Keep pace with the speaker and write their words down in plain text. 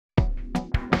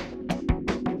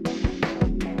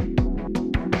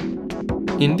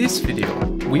In this video,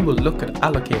 we will look at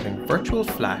allocating virtual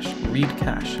flash read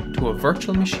cache to a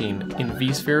virtual machine in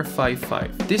vSphere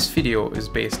 5.5. This video is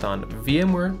based on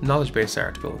VMware Knowledge Base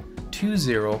article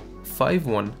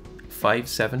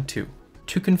 2051572.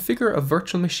 To configure a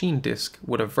virtual machine disk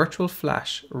with a virtual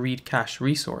flash read cache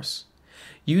resource,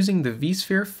 using the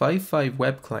vSphere 5.5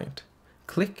 web client,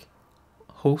 click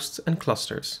Hosts and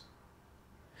Clusters.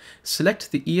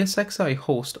 Select the ESXi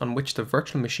host on which the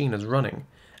virtual machine is running,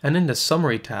 and in the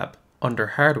Summary tab, under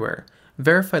Hardware,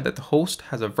 verify that the host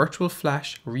has a virtual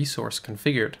flash resource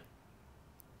configured.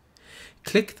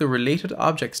 Click the Related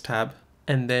Objects tab,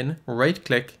 and then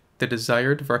right-click the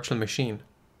desired virtual machine.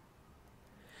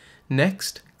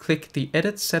 Next, click the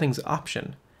Edit Settings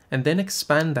option, and then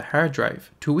expand the hard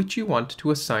drive to which you want to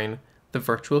assign the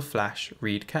virtual flash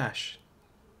read cache.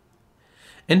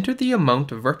 Enter the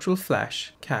amount of virtual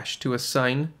flash cache to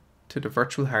assign to the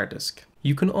virtual hard disk.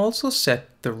 You can also set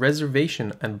the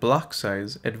reservation and block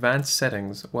size advanced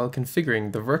settings while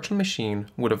configuring the virtual machine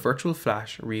with a virtual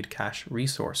flash read cache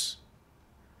resource.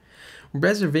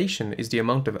 Reservation is the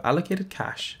amount of allocated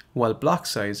cache, while block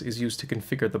size is used to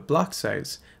configure the block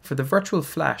size for the virtual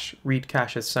flash read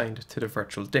cache assigned to the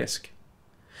virtual disk.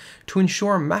 To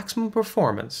ensure maximum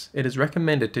performance, it is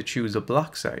recommended to choose a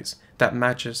block size that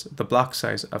matches the block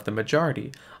size of the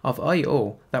majority of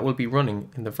I/O that will be running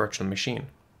in the virtual machine.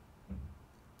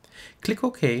 Click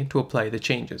OK to apply the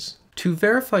changes. To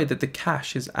verify that the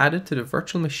cache is added to the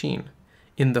virtual machine,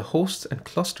 in the Hosts and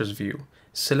Clusters view,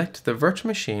 select the virtual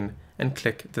machine and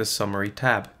click the Summary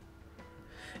tab.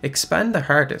 Expand the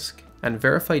hard disk and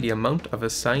verify the amount of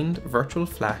assigned virtual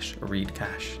flash read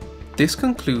cache. This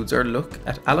concludes our look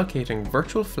at allocating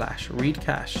virtual flash read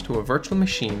cache to a virtual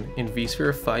machine in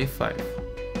vSphere 5.5.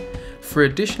 For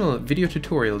additional video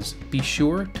tutorials, be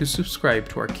sure to subscribe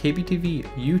to our KB TV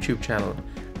YouTube channel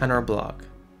and our blog.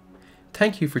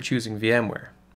 Thank you for choosing VMware.